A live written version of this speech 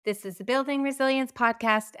This is the Building Resilience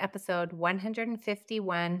Podcast, episode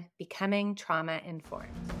 151, Becoming Trauma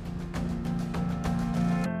Informed.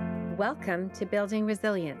 Welcome to Building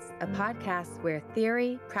Resilience, a podcast where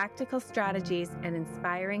theory, practical strategies, and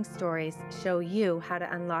inspiring stories show you how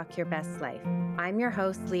to unlock your best life. I'm your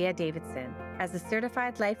host, Leah Davidson. As a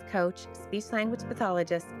certified life coach, speech-language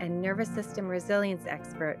pathologist, and nervous system resilience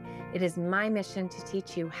expert, it is my mission to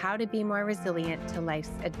teach you how to be more resilient to life's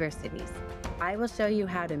adversities. I will show you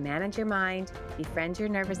how to manage your mind, befriend your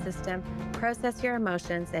nervous system, process your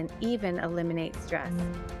emotions, and even eliminate stress.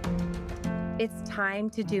 It's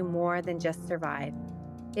time to do more than just survive.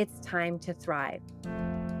 It's time to thrive.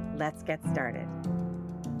 Let's get started.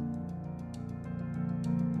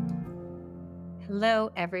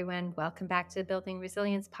 Hello, everyone. Welcome back to the Building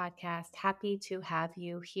Resilience Podcast. Happy to have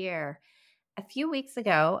you here. A few weeks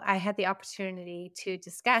ago, I had the opportunity to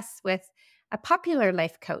discuss with a popular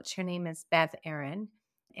life coach. Her name is Bev Aaron.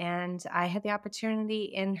 And I had the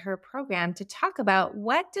opportunity in her program to talk about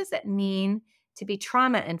what does it mean to be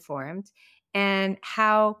trauma informed and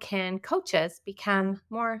how can coaches become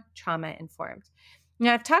more trauma informed.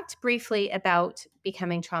 Now, I've talked briefly about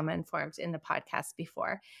becoming trauma informed in the podcast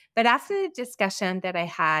before, but after the discussion that I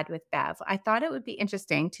had with Bev, I thought it would be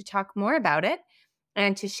interesting to talk more about it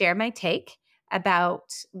and to share my take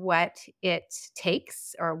about what it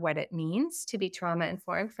takes or what it means to be trauma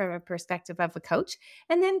informed from a perspective of a coach.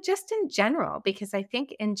 And then just in general, because I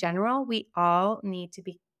think in general, we all need to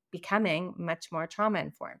be becoming much more trauma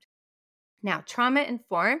informed. Now, trauma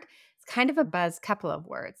informed is kind of a buzz couple of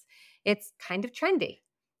words. It's kind of trendy.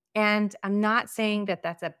 And I'm not saying that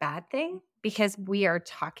that's a bad thing because we are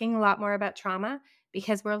talking a lot more about trauma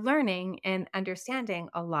because we're learning and understanding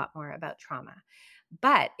a lot more about trauma.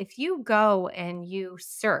 But if you go and you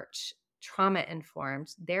search trauma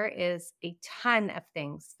informed, there is a ton of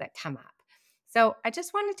things that come up. So I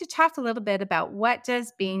just wanted to talk a little bit about what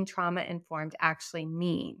does being trauma informed actually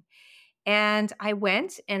mean. And I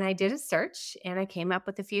went and I did a search and I came up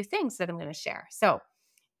with a few things that I'm going to share. So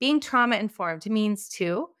being trauma informed means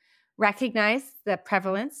to recognize the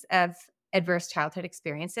prevalence of adverse childhood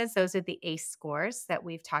experiences. Those are the ACE scores that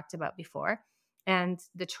we've talked about before, and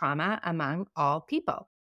the trauma among all people.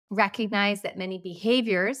 Recognize that many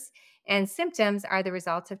behaviors and symptoms are the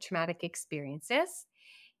result of traumatic experiences,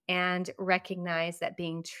 and recognize that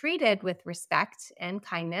being treated with respect and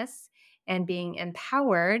kindness and being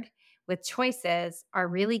empowered with choices are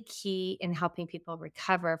really key in helping people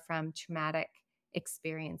recover from traumatic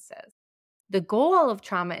experiences. The goal of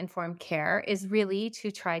trauma informed care is really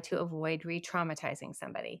to try to avoid re traumatizing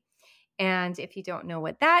somebody. And if you don't know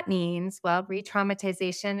what that means, well, re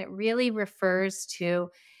traumatization really refers to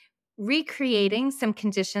recreating some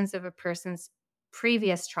conditions of a person's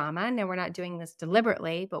previous trauma. Now, we're not doing this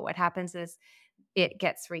deliberately, but what happens is it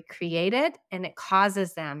gets recreated and it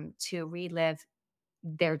causes them to relive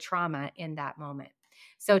their trauma in that moment.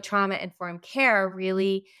 So, trauma informed care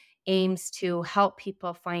really aims to help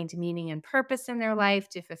people find meaning and purpose in their life,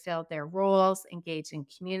 to fulfill their roles, engage in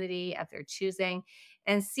community of their choosing,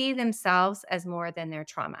 and see themselves as more than their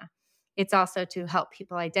trauma. It's also to help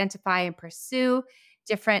people identify and pursue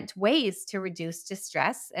different ways to reduce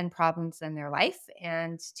distress and problems in their life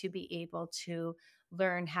and to be able to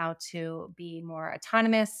learn how to be more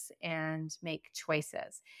autonomous and make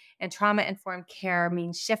choices. And trauma informed care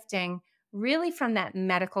means shifting really from that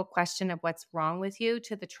medical question of what's wrong with you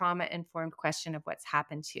to the trauma informed question of what's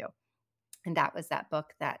happened to you. And that was that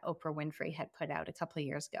book that Oprah Winfrey had put out a couple of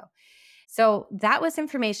years ago. So that was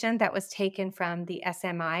information that was taken from the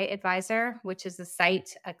SMI Advisor, which is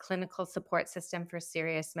a clinical support system for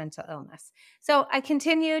serious mental illness. So I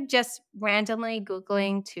continued just randomly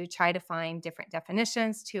Googling to try to find different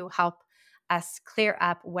definitions to help us clear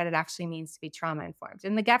up what it actually means to be trauma informed.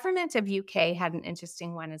 And the government of UK had an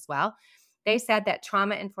interesting one as well. They said that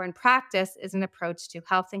trauma informed practice is an approach to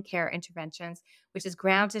health and care interventions, which is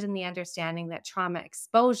grounded in the understanding that trauma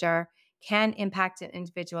exposure can impact an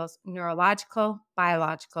individual's neurological,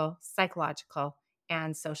 biological, psychological,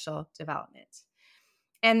 and social development.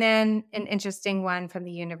 And then an interesting one from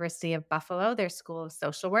the University of Buffalo, their School of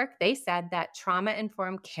Social Work, they said that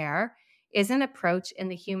trauma-informed care is an approach in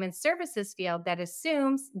the human services field that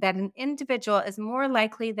assumes that an individual is more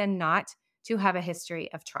likely than not to have a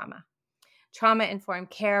history of trauma. Trauma-informed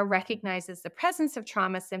care recognizes the presence of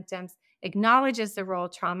trauma symptoms, acknowledges the role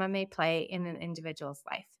trauma may play in an individual's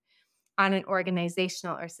life. On an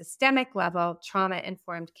organizational or systemic level,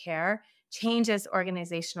 trauma-informed care changes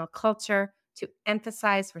organizational culture to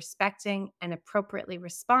emphasize respecting and appropriately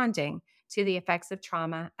responding to the effects of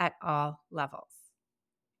trauma at all levels.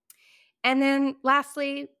 And then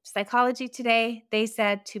lastly, Psychology Today, they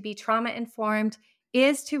said to be trauma informed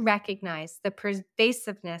is to recognize the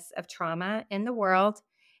pervasiveness of trauma in the world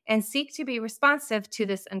and seek to be responsive to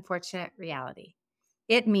this unfortunate reality.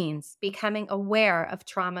 It means becoming aware of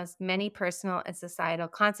trauma's many personal and societal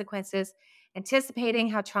consequences, anticipating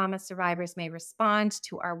how trauma survivors may respond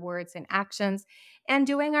to our words and actions, and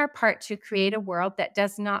doing our part to create a world that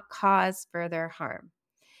does not cause further harm.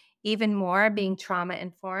 Even more, being trauma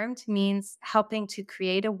informed means helping to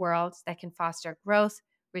create a world that can foster growth,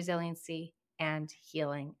 resiliency, and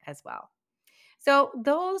healing as well. So,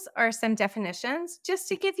 those are some definitions just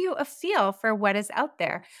to give you a feel for what is out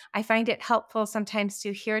there. I find it helpful sometimes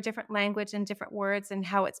to hear different language and different words and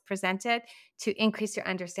how it's presented to increase your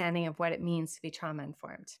understanding of what it means to be trauma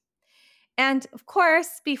informed. And of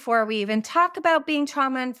course, before we even talk about being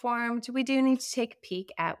trauma informed, we do need to take a peek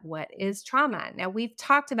at what is trauma. Now, we've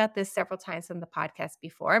talked about this several times on the podcast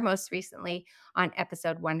before, most recently on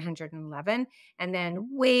episode 111. And then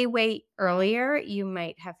way earlier, you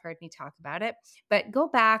might have heard me talk about it. But go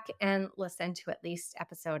back and listen to at least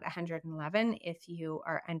episode 111 if you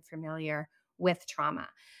are unfamiliar with trauma.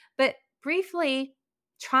 But briefly,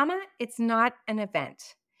 trauma, it's not an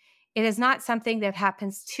event. It is not something that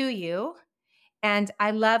happens to you. And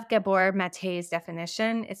I love Gabor Mate's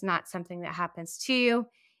definition. It's not something that happens to you.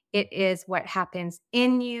 It is what happens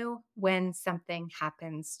in you when something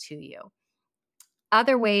happens to you.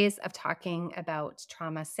 Other ways of talking about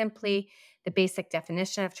trauma simply, the basic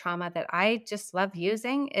definition of trauma that I just love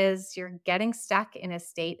using is you're getting stuck in a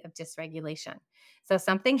state of dysregulation. So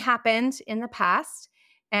something happened in the past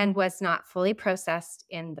and was not fully processed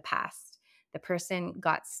in the past. The person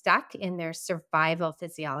got stuck in their survival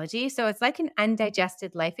physiology. So it's like an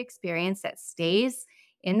undigested life experience that stays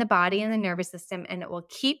in the body and the nervous system, and it will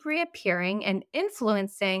keep reappearing and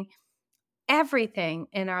influencing everything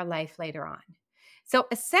in our life later on. So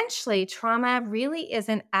essentially, trauma really is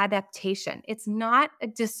an adaptation. It's not a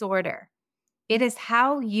disorder. It is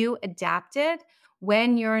how you adapted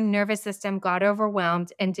when your nervous system got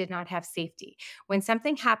overwhelmed and did not have safety. When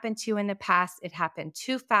something happened to you in the past, it happened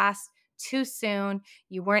too fast, too soon.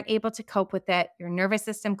 You weren't able to cope with it. Your nervous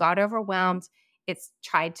system got overwhelmed. It's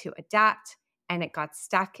tried to adapt and it got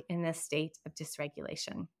stuck in this state of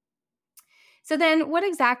dysregulation. So then what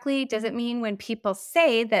exactly does it mean when people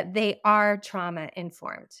say that they are trauma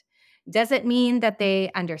informed? Does it mean that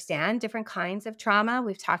they understand different kinds of trauma?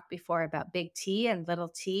 We've talked before about big T and little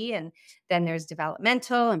t, and then there's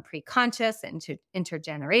developmental and preconscious and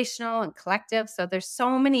intergenerational and collective. So there's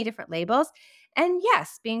so many different labels. And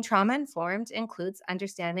yes, being trauma informed includes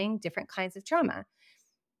understanding different kinds of trauma.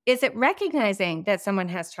 Is it recognizing that someone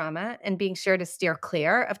has trauma and being sure to steer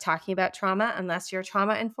clear of talking about trauma unless you're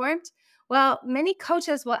trauma informed? Well, many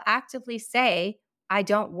coaches will actively say, I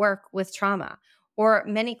don't work with trauma. Or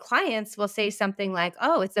many clients will say something like,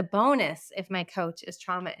 oh, it's a bonus if my coach is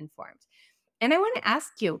trauma informed. And I want to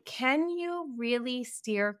ask you, can you really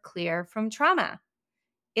steer clear from trauma?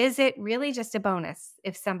 Is it really just a bonus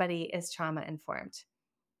if somebody is trauma informed?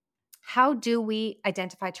 How do we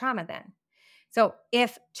identify trauma then? So,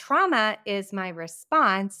 if trauma is my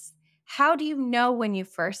response, how do you know when you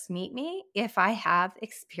first meet me if I have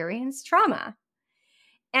experienced trauma?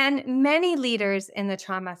 And many leaders in the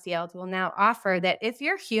trauma field will now offer that if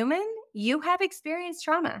you're human, you have experienced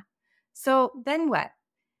trauma. So, then what?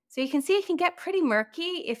 So you can see it can get pretty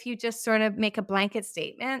murky if you just sort of make a blanket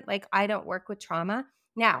statement like, I don't work with trauma.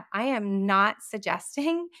 Now, I am not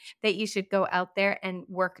suggesting that you should go out there and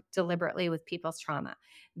work deliberately with people's trauma.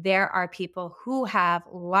 There are people who have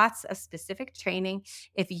lots of specific training.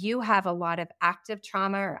 If you have a lot of active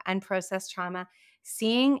trauma or unprocessed trauma,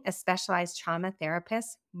 seeing a specialized trauma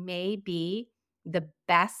therapist may be the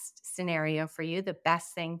best scenario for you, the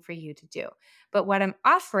best thing for you to do. But what I'm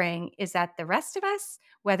offering is that the rest of us,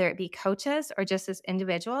 whether it be coaches or just as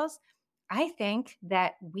individuals, I think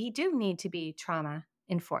that we do need to be trauma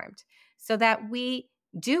informed so that we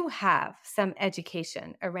do have some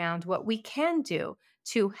education around what we can do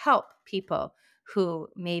to help people who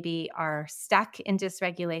maybe are stuck in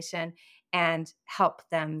dysregulation and help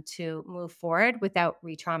them to move forward without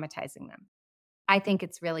re-traumatizing them. I think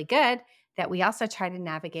it's really good that we also try to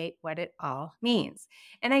navigate what it all means.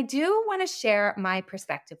 And I do want to share my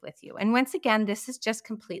perspective with you. And once again, this is just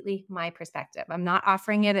completely my perspective. I'm not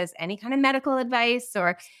offering it as any kind of medical advice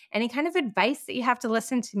or any kind of advice that you have to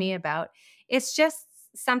listen to me about. It's just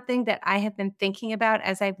something that I have been thinking about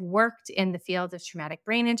as I've worked in the field of traumatic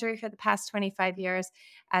brain injury for the past 25 years,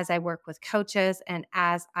 as I work with coaches, and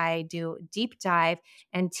as I do deep dive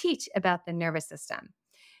and teach about the nervous system.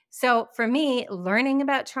 So for me, learning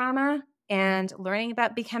about trauma and learning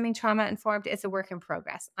about becoming trauma informed is a work in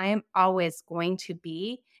progress. I am always going to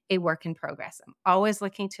be a work in progress. I'm always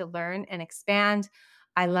looking to learn and expand.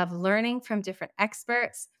 I love learning from different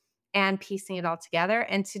experts and piecing it all together.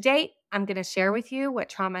 And to date, I'm going to share with you what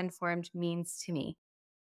trauma informed means to me.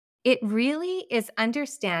 It really is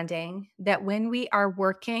understanding that when we are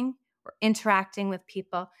working or interacting with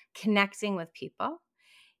people, connecting with people,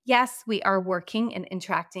 yes, we are working and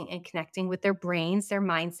interacting and connecting with their brains, their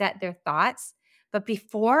mindset, their thoughts. But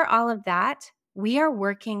before all of that, we are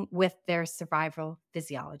working with their survival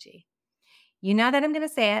physiology. You know that I'm going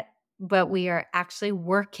to say it, but we are actually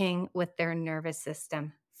working with their nervous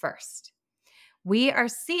system first. We are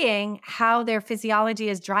seeing how their physiology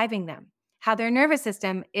is driving them, how their nervous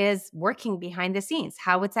system is working behind the scenes,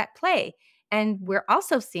 how it's at play. And we're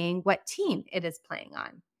also seeing what team it is playing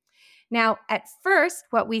on. Now, at first,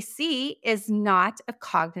 what we see is not a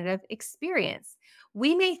cognitive experience.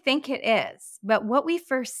 We may think it is, but what we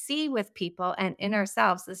first see with people and in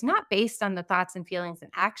ourselves is not based on the thoughts and feelings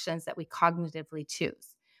and actions that we cognitively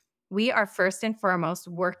choose. We are first and foremost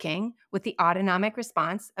working with the autonomic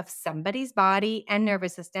response of somebody's body and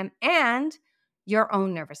nervous system and your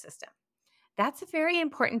own nervous system. That's a very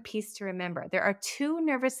important piece to remember. There are two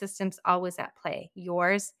nervous systems always at play,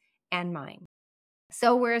 yours and mine.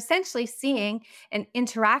 So we're essentially seeing and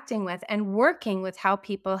interacting with and working with how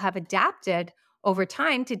people have adapted over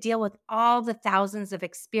time to deal with all the thousands of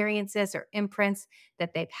experiences or imprints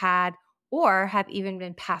that they've had or have even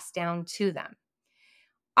been passed down to them.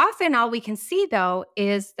 Often, all we can see, though,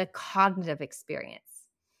 is the cognitive experience.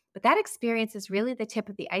 But that experience is really the tip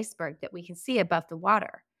of the iceberg that we can see above the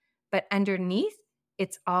water. But underneath,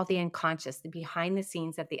 it's all the unconscious, the behind the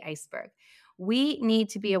scenes of the iceberg. We need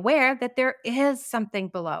to be aware that there is something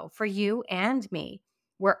below for you and me.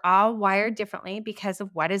 We're all wired differently because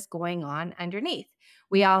of what is going on underneath.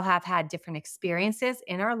 We all have had different experiences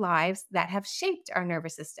in our lives that have shaped our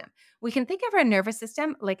nervous system. We can think of our nervous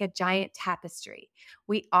system like a giant tapestry.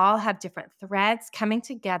 We all have different threads coming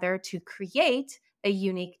together to create a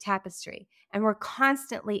unique tapestry, and we're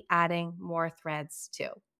constantly adding more threads too.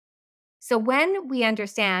 So when we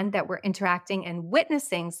understand that we're interacting and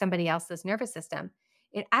witnessing somebody else's nervous system,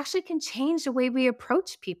 it actually can change the way we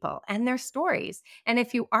approach people and their stories. And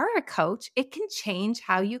if you are a coach, it can change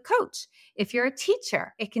how you coach. If you're a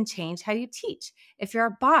teacher, it can change how you teach. If you're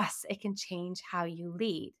a boss, it can change how you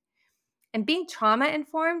lead. And being trauma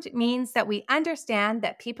informed means that we understand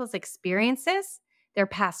that people's experiences, their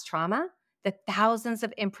past trauma, the thousands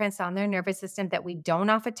of imprints on their nervous system that we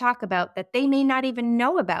don't often talk about, that they may not even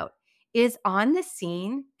know about, is on the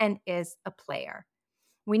scene and is a player.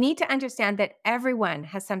 We need to understand that everyone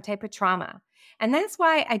has some type of trauma. And that's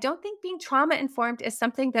why I don't think being trauma informed is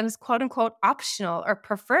something that is quote unquote optional or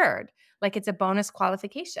preferred, like it's a bonus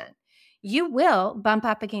qualification. You will bump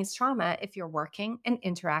up against trauma if you're working and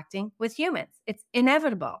interacting with humans. It's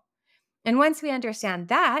inevitable. And once we understand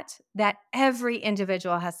that every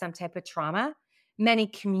individual has some type of trauma, many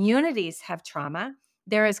communities have trauma.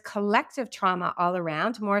 There is collective trauma all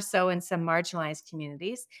around, more so in some marginalized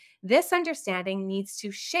communities. This understanding needs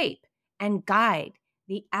to shape and guide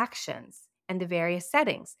the actions and the various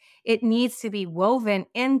settings. It needs to be woven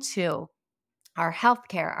into our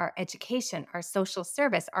healthcare, our education, our social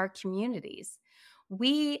service, our communities.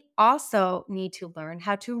 We also need to learn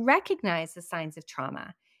how to recognize the signs of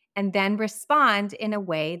trauma and then respond in a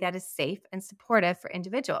way that is safe and supportive for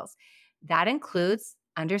individuals. That includes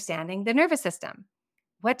understanding the nervous system.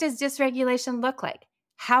 What does dysregulation look like?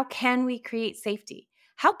 How can we create safety?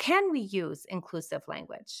 How can we use inclusive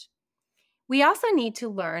language? We also need to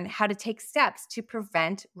learn how to take steps to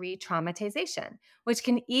prevent re-traumatization, which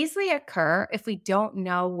can easily occur if we don't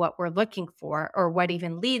know what we're looking for or what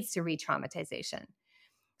even leads to re-traumatization.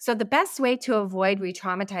 So the best way to avoid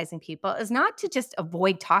re-traumatizing people is not to just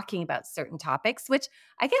avoid talking about certain topics, which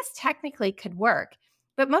I guess technically could work.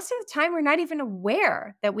 But most of the time, we're not even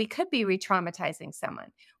aware that we could be re-traumatizing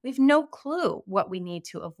someone. We have no clue what we need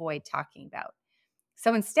to avoid talking about.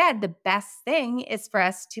 So instead, the best thing is for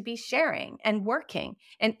us to be sharing and working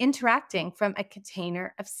and interacting from a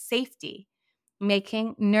container of safety,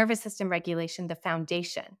 making nervous system regulation the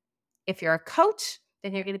foundation. If you're a coach,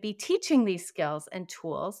 then you're going to be teaching these skills and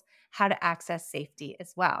tools how to access safety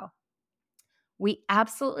as well. We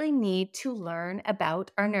absolutely need to learn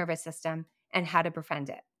about our nervous system and how to befriend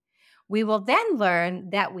it. We will then learn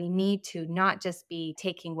that we need to not just be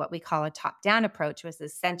taking what we call a top-down approach, which is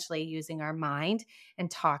essentially using our mind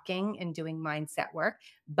and talking and doing mindset work,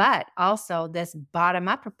 but also this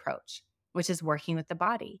bottom-up approach, which is working with the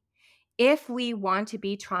body. If we want to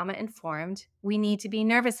be trauma-informed, we need to be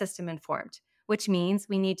nervous system informed, which means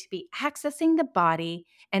we need to be accessing the body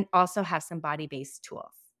and also have some body-based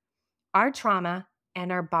tools. Our trauma and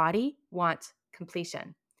our body want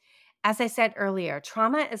completion. As I said earlier,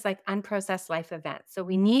 trauma is like unprocessed life events. So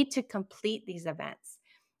we need to complete these events.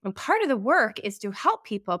 And part of the work is to help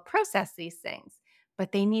people process these things,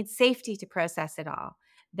 but they need safety to process it all.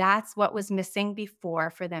 That's what was missing before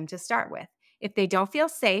for them to start with. If they don't feel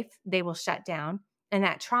safe, they will shut down, and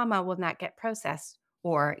that trauma will not get processed,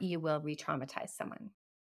 or you will re-traumatize someone.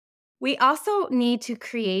 We also need to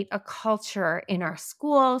create a culture in our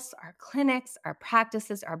schools, our clinics, our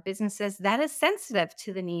practices, our businesses that is sensitive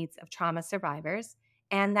to the needs of trauma survivors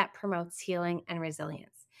and that promotes healing and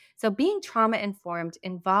resilience. So being trauma-informed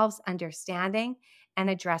involves understanding and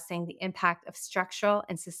addressing the impact of structural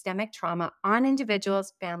and systemic trauma on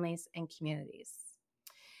individuals, families, and communities.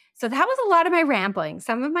 So that was a lot of my rambling,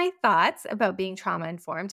 some of my thoughts about being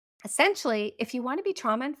trauma-informed. Essentially, if you want to be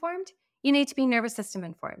trauma-informed, you need to be nervous system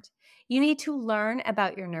informed. You need to learn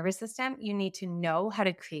about your nervous system. You need to know how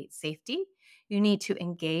to create safety. You need to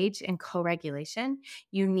engage in co-regulation.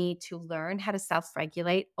 You need to learn how to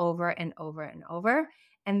self-regulate over and over and over.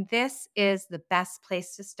 And this is the best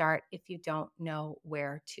place to start if you don't know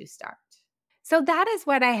where to start. So that is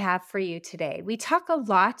what I have for you today. We talk a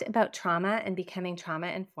lot about trauma and becoming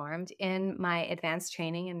trauma-informed in my advanced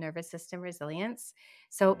training in nervous system resilience.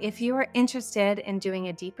 So if you are interested in doing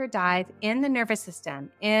a deeper dive in the nervous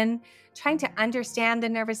system, in trying to understand the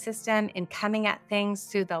nervous system, in coming at things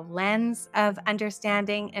through the lens of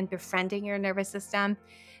understanding and befriending your nervous system,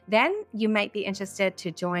 then you might be interested to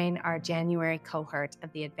join our January cohort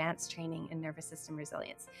of the Advanced Training in Nervous System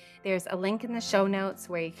Resilience. There's a link in the show notes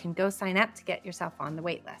where you can go sign up to get yourself on the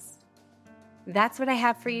wait list. That's what I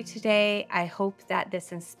have for you today. I hope that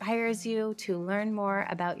this inspires you to learn more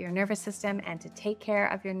about your nervous system and to take care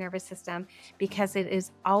of your nervous system because it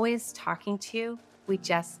is always talking to you. We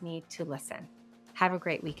just need to listen. Have a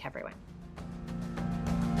great week, everyone.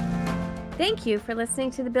 Thank you for listening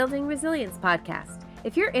to the Building Resilience podcast.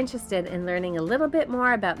 If you're interested in learning a little bit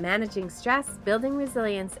more about managing stress, building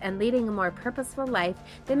resilience, and leading a more purposeful life,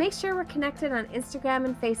 then make sure we're connected on Instagram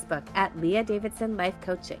and Facebook at Leah Davidson Life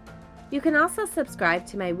Coaching. You can also subscribe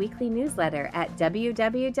to my weekly newsletter at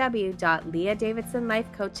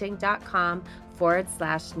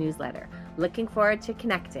www.leahdavidsonlifecoaching.com/newsletter. Looking forward to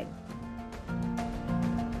connecting.